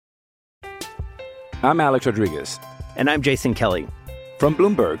I'm Alex Rodriguez. And I'm Jason Kelly. From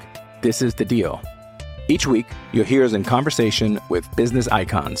Bloomberg, this is The Deal. Each week, you'll hear us in conversation with business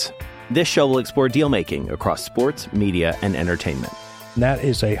icons. This show will explore deal-making across sports, media, and entertainment. That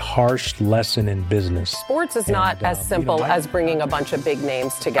is a harsh lesson in business. Sports is not as simple as bringing a bunch of big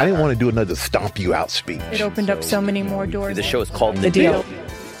names together. I didn't want to do another stomp you out speech. It opened up so many more doors. The show is called The Deal.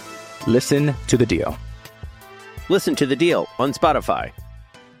 Listen to The Deal. Listen to The Deal on Spotify.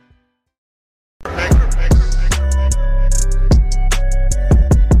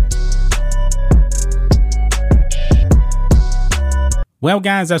 Well,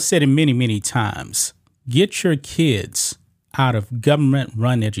 guys, I've said it many, many times. Get your kids out of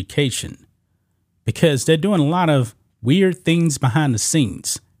government-run education because they're doing a lot of weird things behind the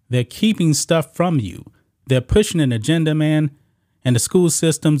scenes. They're keeping stuff from you. They're pushing an agenda, man, and the school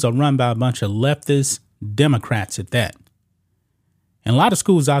systems are run by a bunch of leftist Democrats at that. And a lot of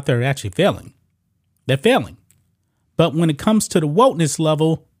schools out there are actually failing. They're failing. But when it comes to the wokeness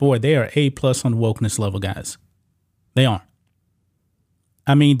level, boy, they are A+ on the wokeness level, guys. They are.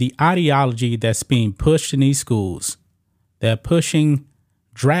 I mean, the ideology that's being pushed in these schools, they're pushing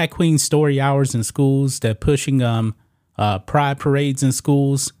drag queen story hours in schools. They're pushing pride parades in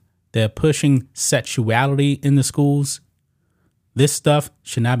schools. They're pushing sexuality in the schools. This stuff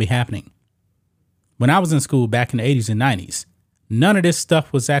should not be happening. When I was in school back in the 80s and 90s, none of this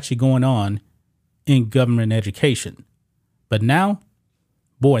stuff was actually going on in government education. But now,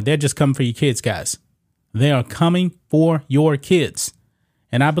 boy, they're just coming for your kids, guys. They are coming for your kids.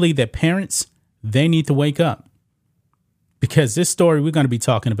 And I believe that parents, they need to wake up. Because this story we're going to be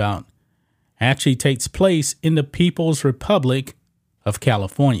talking about actually takes place in the People's Republic of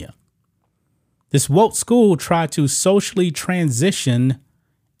California. This woke school tried to socially transition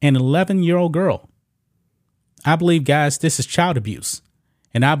an 11-year-old girl. I believe, guys, this is child abuse.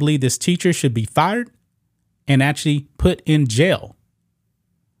 And I believe this teacher should be fired and actually put in jail.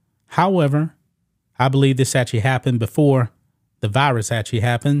 However, I believe this actually happened before the virus actually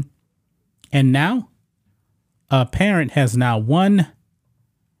happened. And now, a parent has now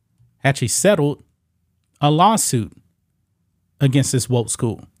settled a lawsuit against this woke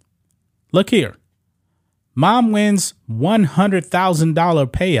school. Look here. Mom wins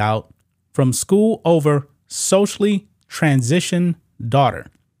 $100,000 payout from school over socially transitioned daughter.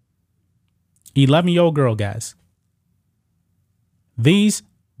 11-year-old girl, guys. These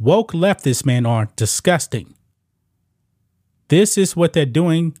woke leftists, man, are disgusting. This is what they're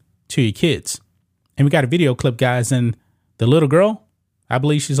doing to your kids. And we got a video clip, guys, and the little girl, I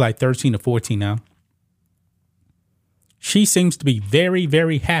believe she's like 13 or 14 now. She seems to be very,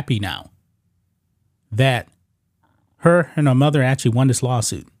 very happy now that her and her mother actually won this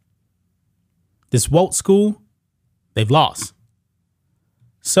lawsuit. This woke school, they've lost.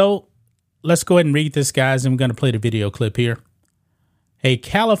 So let's go ahead and read this, guys, and we're going to play the video clip here. A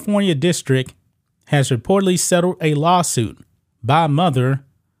California district has reportedly settled a lawsuit by a mother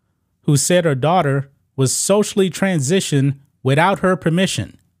who said her daughter was socially transitioned without her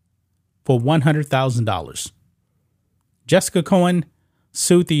permission for $100,000. Jessica Cohen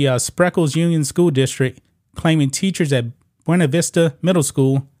sued the Spreckles Union School District, claiming teachers at Buena Vista Middle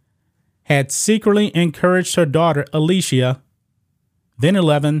School had secretly encouraged her daughter, Alicia, then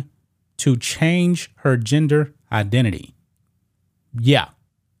 11, to change her gender identity. Yeah.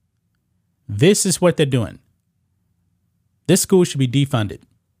 This is what they're doing. This school should be defunded.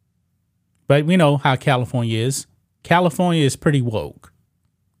 But we know how California is. California is pretty woke.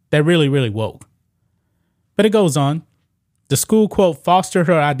 They're really, really woke. But it goes on. The school, quote, fostered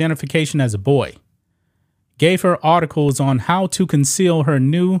her identification as a boy, gave her articles on how to conceal her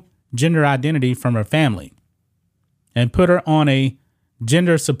new gender identity from her family, and put her on a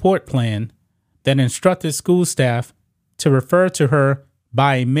gender support plan that instructed school staff to refer to her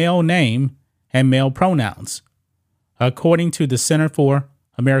by a male name and male pronouns, according to the Center for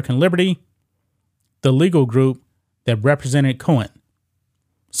American Liberty, the legal group that represented Cohen.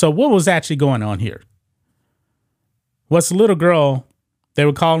 So what was actually going on here? Was the little girl, they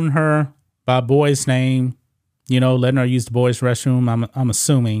were calling her by a boy's name, letting her use the boys' restroom, I'm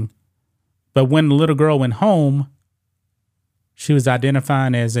assuming. But when the little girl went home, she was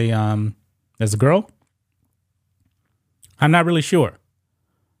identifying as a girl. I'm not really sure.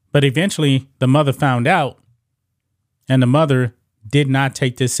 But eventually the mother found out, and the mother did not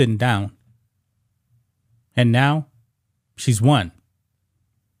take this sitting down. And now she's won.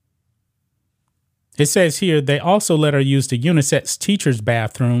 It says here they also let her use the unisex teacher's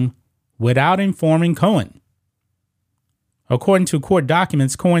bathroom without informing Cohen. According to court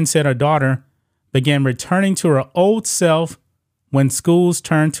documents, Cohen said her daughter began returning to her old self when schools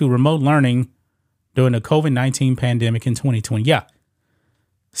turned to remote learning during the COVID-19 pandemic in 2020. Yeah.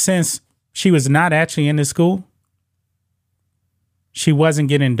 Since she was not actually in the school, she wasn't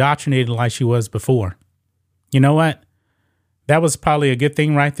getting indoctrinated like she was before. You know what? That was probably a good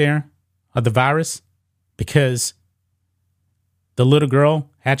thing right there of the virus, because the little girl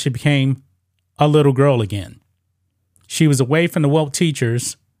actually became a little girl again. She was away from the woke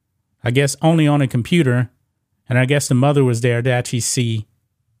teachers, I guess only on a computer, and I guess the mother was there to actually see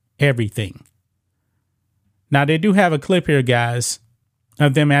everything. Now, they do have a clip here, guys,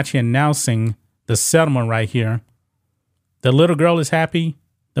 of them actually announcing the settlement right here. The little girl is happy.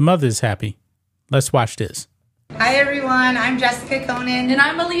 The mother is happy. Let's watch this. Hi, everyone. I'm Jessica Conan. And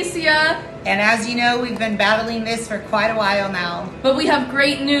I'm Alicia. And as you know, we've been battling this for quite a while now. But we have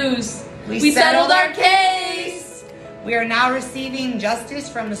great news. We settled our case. We are now receiving justice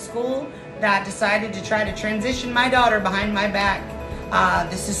from the school that decided to try to transition my daughter behind my back.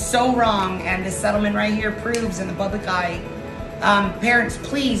 This is so wrong, and this settlement right here proves in the public eye. Parents,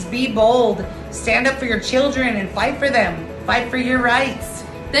 please be bold. Stand up for your children and fight for them. Fight for your rights.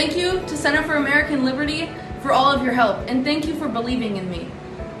 Thank you to Center for American Liberty for all of your help, and thank you for believing in me.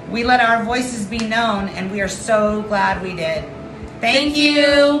 We let our voices be known, and we are so glad we did. Thank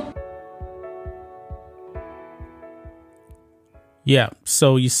you. Yeah,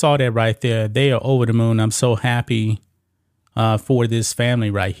 so you saw that right there. They are over the moon. I'm so happy for this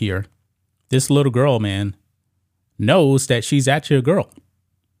family right here. This little girl, man, knows that she's actually a girl.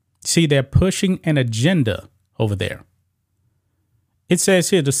 See, they're pushing an agenda over there. It says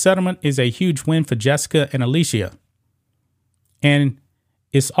here, the settlement is a huge win for Jessica and Alicia. And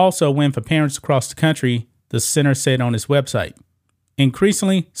it's also a win for parents across the country, the center said on its website.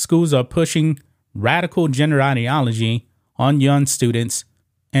 Increasingly, schools are pushing radical gender ideology on young students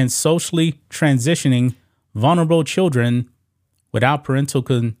and socially transitioning vulnerable children without parental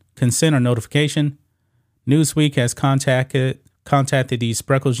consent or notification. Newsweek has contacted the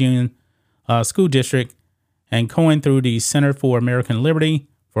Spreckles Union School District and coined through the Center for American Liberty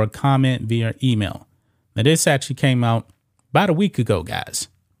for a comment via email. Now, this actually came out about a week ago, guys.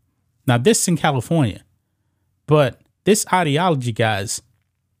 Now, this is in California, but this ideology, guys,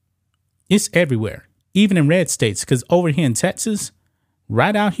 it's everywhere, even in red states, because over here in Texas,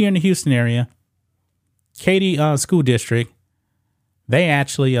 right out here in the Houston area, Katy School District, they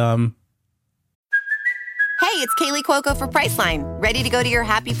actually Hey, it's Kaylee Cuoco for Priceline. Ready to go to your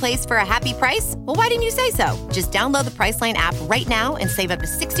happy place for a happy price? Well, why didn't you say so? Just download the Priceline app right now and save up to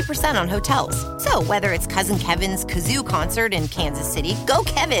 60% on hotels. So whether it's Cousin Kevin's Kazoo Concert in Kansas City, go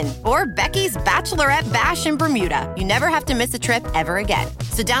Kevin, or Becky's Bachelorette Bash in Bermuda, you never have to miss a trip ever again.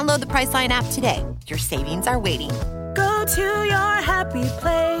 So download the Priceline app today. Your savings are waiting. Go to your happy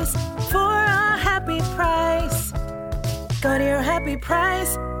place for a happy price. Go to your happy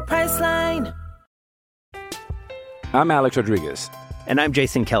price, Priceline. I'm Alex Rodriguez. And I'm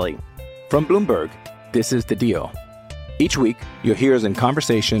Jason Kelly. From Bloomberg, this is The Deal. Each week, you'll hear us in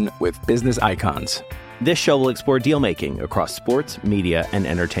conversation with business icons. This show will explore deal-making across sports, media, and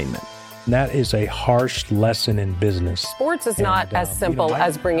entertainment. That is a harsh lesson in business. Sports is not as simple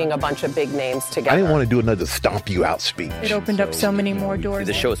as bringing a bunch of big names together. I didn't want to do another stomp you out speech. It opened up so many more doors.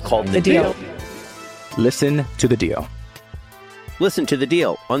 The show is called The Deal. Listen to The Deal. Listen to The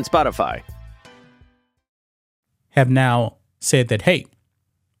Deal on Spotify. have now said that, hey,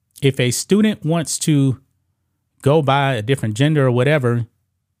 if a student wants to go by a different gender or whatever,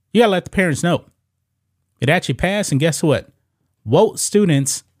 you got to let the parents know. It actually passed, and guess what? Woke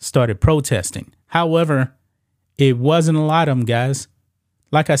students started protesting. However, it wasn't a lot of them, guys.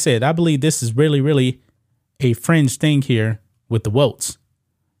 Like I said, I believe this is really, really a fringe thing here with the wokes.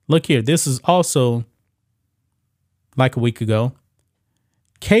 Look here, this is also like a week ago.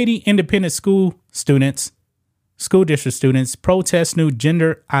 Katy independent school district students protest new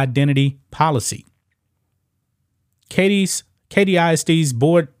gender identity policy. Katy ISD's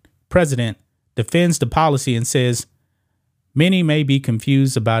board president defends the policy and says many may be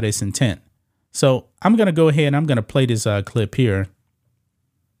confused about its intent. So I'm going to go ahead and I'm going to play this clip here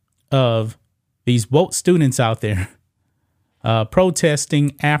of these woke students out there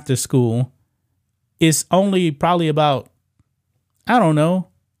protesting after school. It's only probably about,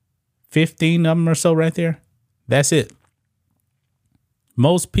 15 of them or so right there. That's it.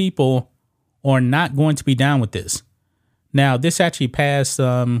 Most people are not going to be down with this. Now, this actually passed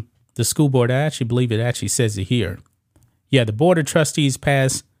the school board. I actually believe it actually says it here. Yeah, the board of trustees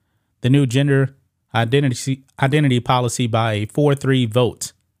passed the new gender identity policy by a 4-3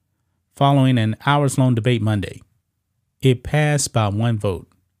 vote following an hours-long debate Monday. It passed by 1 vote.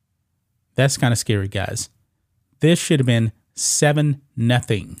 That's kind of scary, guys. This should have been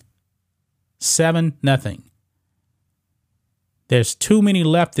 7-0. 7-0. There's too many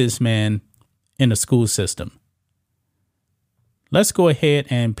leftists, man, in the school system. Let's go ahead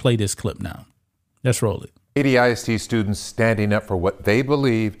and play this clip now. Let's roll it. Katy ISD students standing up for what they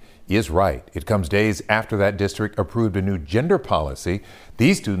believe is right. It comes days after that district approved a new gender policy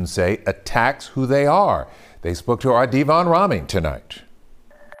these students say attacks who they are. They spoke to our Devon Raming tonight.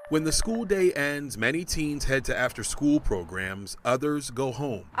 When the school day ends, many teens head to after-school programs. Others go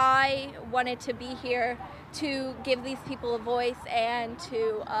home. I wanted to be here to give these people a voice and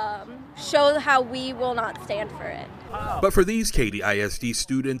to show how we will not stand for it. But for these Katy ISD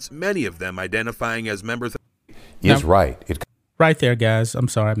students, many of them identifying as members of... Is right. Right there, guys. I'm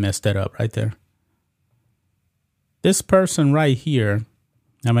sorry I messed that up right there. This person right here,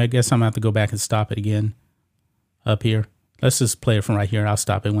 I guess I'm going to have to go back and stop it again up here. Let's just play it from right here. I'll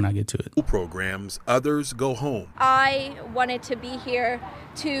stop it when I get to it. Programs, others go home. I wanted to be here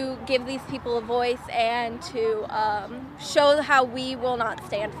to give these people a voice and to show how we will not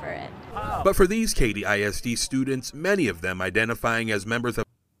stand for it. But for these Katy ISD students, many of them identifying as members of...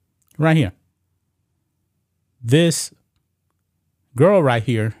 Right here. This girl right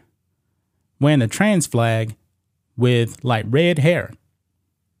here wearing a trans flag with like red hair.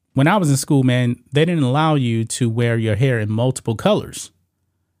 When I was in school, man, they didn't allow you to wear your hair in multiple colors.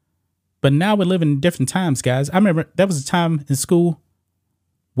 But now we're living in different times, guys. I remember there was a time in school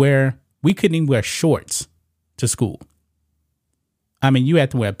where we couldn't even wear shorts to school. I mean, you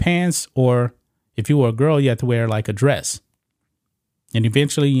had to wear pants, or if you were a girl, you had to wear like a dress. And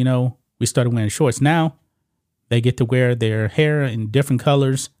eventually, we started wearing shorts. Now they get to wear their hair in different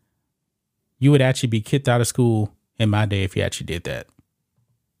colors. You would actually be kicked out of school in my day if you actually did that.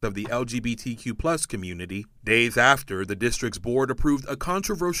 Of the LGBTQ plus community, days after the district's board approved a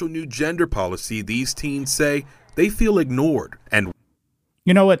controversial new gender policy, these teens say they feel ignored. And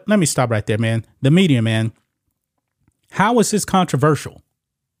you know what? Let me stop right there, man. The media, man. How is this controversial?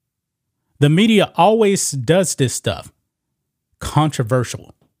 The media always does this stuff.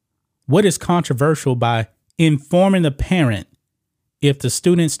 Controversial. What is controversial by informing the parent if the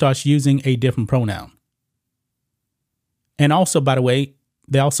student starts using a different pronoun? And also, by the way,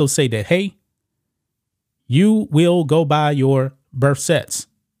 they also say that, hey, you will go by your birth sets.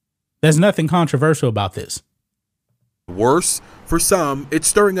 There's nothing controversial about this. Worse, for some, it's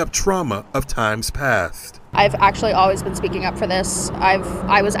stirring up trauma of times past. I've actually always been speaking up for this.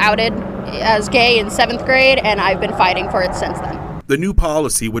 I was outed as gay in 7th grade, and I've been fighting for it since then. The new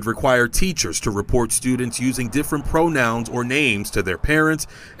policy would require teachers to report students using different pronouns or names to their parents,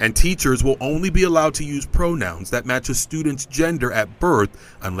 and teachers will only be allowed to use pronouns that match a student's gender at birth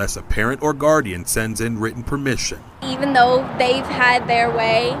unless a parent or guardian sends in written permission. Even though they've had their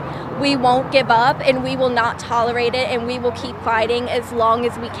way, we won't give up and we will not tolerate it, and we will keep fighting as long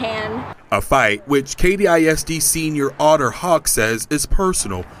as we can. A fight which Katy ISD senior Otter Hawk says is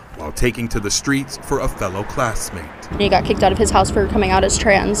personal, while taking to the streets for a fellow classmate. He got kicked out of his house for coming out as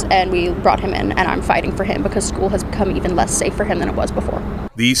trans, and we brought him in, and I'm fighting for him because school has become even less safe for him than it was before.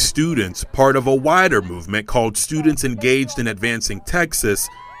 These students, part of a wider movement called Students Engaged in Advancing Texas,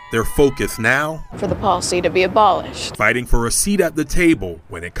 their focus now? For the policy to be abolished. Fighting for a seat at the table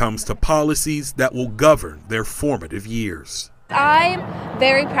when it comes to policies that will govern their formative years. I'm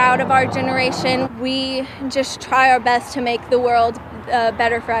very proud of our generation. We just try our best to make the world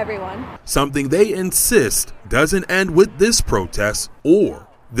better for everyone. Something they insist doesn't end with this protest or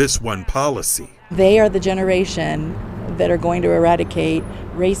this one policy. They are the generation that are going to eradicate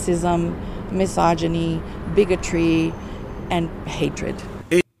racism, misogyny, bigotry, and hatred.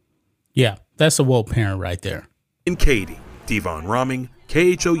 Yeah, that's a woke parent right there. In Katy, Devon Raming,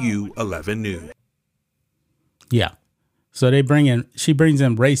 KHOU 11 News. Yeah. So she brings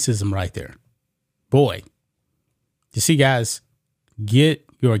in racism right there. Boy, you see, guys, get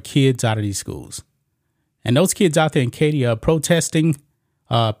your kids out of these schools. And those kids out there in Katy protesting,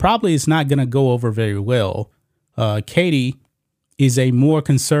 probably is not going to go over very well. Katy is a more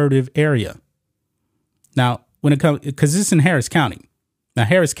conservative area. Now, when it comes, because it's in Harris County. Now,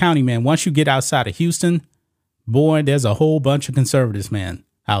 Harris County, man, once you get outside of Houston, boy, there's a whole bunch of conservatives, man,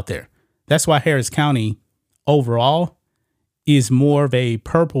 out there. That's why Harris County overall is more of a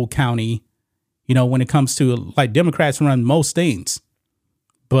purple county, when it comes to, like, Democrats run most things.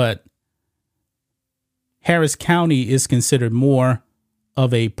 But Harris County is considered more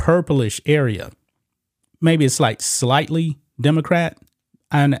of a purplish area. Maybe it's like slightly Democrat,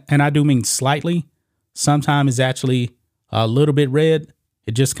 and I do mean slightly. Sometimes it's actually a little bit red.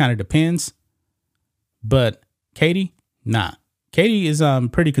 It just kind of depends. But Katy, nah. Katy is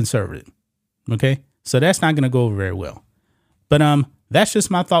pretty conservative. Okay? So that's not going to go over very well. But that's just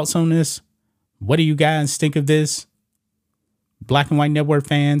my thoughts on this. What do you guys think of this? Black and White Network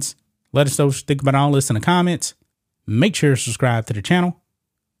fans, let us know what you think about all this in the comments. Make sure to subscribe to the channel.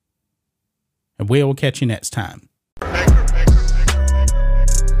 And we'll catch you next time.